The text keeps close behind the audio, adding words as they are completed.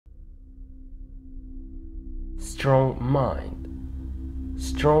strong mind.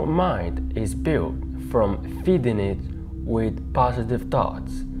 Strong mind is built from feeding it with positive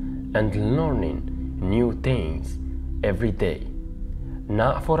thoughts and learning new things every day.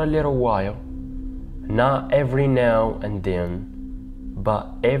 Not for a little while, not every now and then, but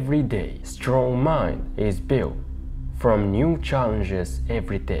every day. Strong mind is built from new challenges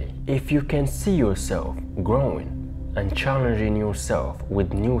every day. If you can see yourself growing and challenging yourself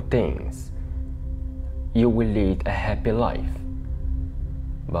with new things, you will lead a happy life.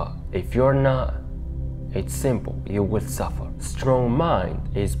 But if you're not, it's simple, you will suffer. Strong mind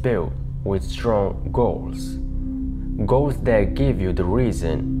is built with strong goals. Goals that give you the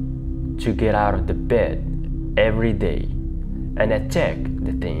reason to get out of the bed every day and attack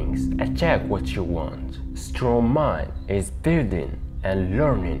the things, attack what you want. Strong mind is building and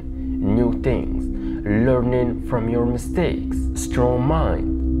learning new things, learning from your mistakes. Strong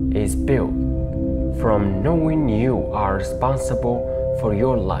mind is built from knowing you are responsible for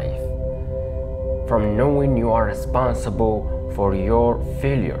your life, from knowing you are responsible for your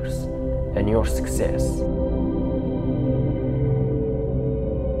failures and your success.